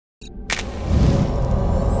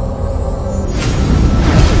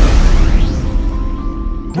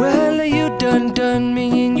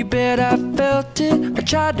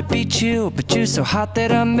tried to be chill, but you're so hot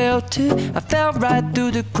that I melted. I fell right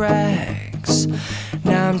through the cracks.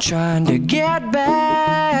 Now I'm trying to get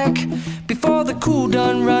back. Before the cool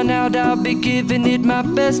done run out, I'll be giving it my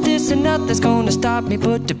bestest, and nothing's gonna stop me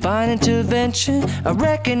but divine intervention. I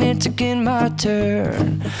reckon it's again my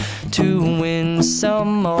turn to win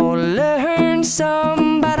some or learn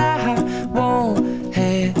some, but I won't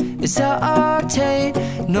hesitate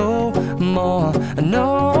no more,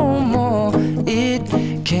 no more. It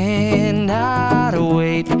cannot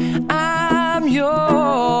wait. I'm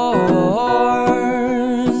yours.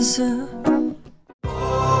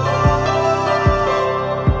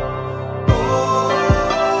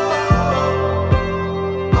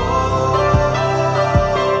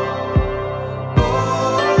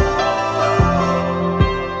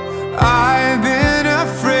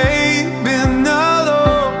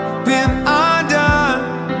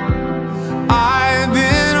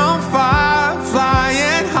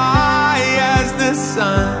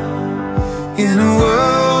 In a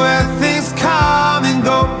world where things come and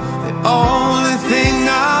go, the only thing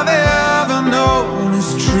I've ever known is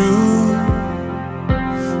true.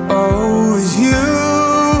 Oh, is you.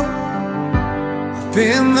 I've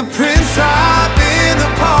been the prince, I've been the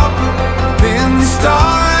pauper, been the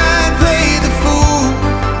star and played the fool,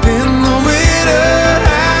 been the winner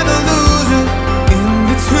and the loser, in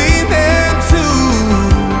between them two.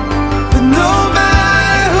 But no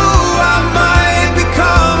matter who I might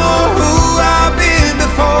become or who I've been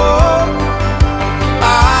before,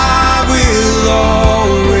 I will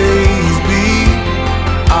always be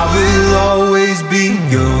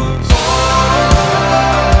yours.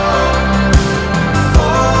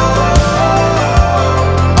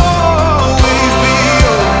 Always be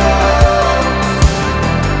yours.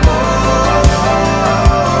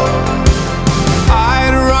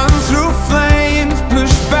 I'd run through flames,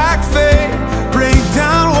 push back fate, break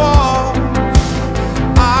down walls.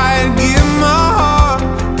 I'd give my heart,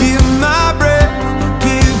 give my breath,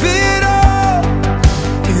 give it all.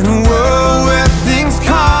 In a world where things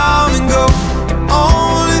come and go, the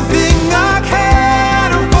only thing I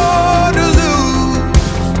can't afford to lose,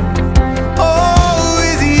 oh,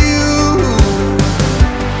 is you.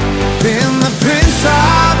 Been the prince,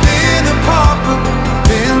 I've been the pauper,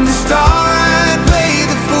 been the star and played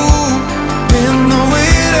the fool, been the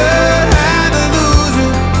winner and the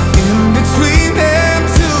loser, in between them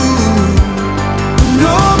two.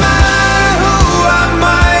 No matter who I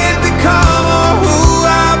might become or who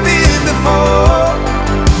I've been before,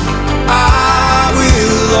 I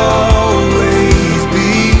will always be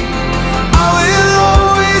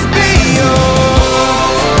yours.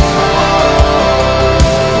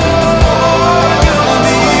 Gonna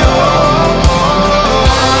be yours.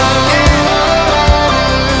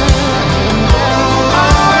 I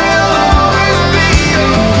will always be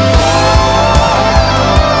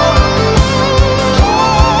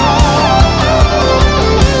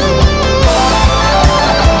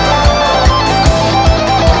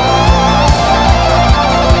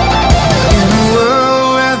In a world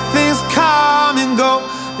where things come and go,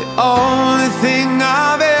 the only thing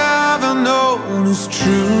I've ever known is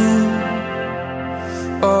true.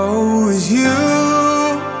 Oh, is you.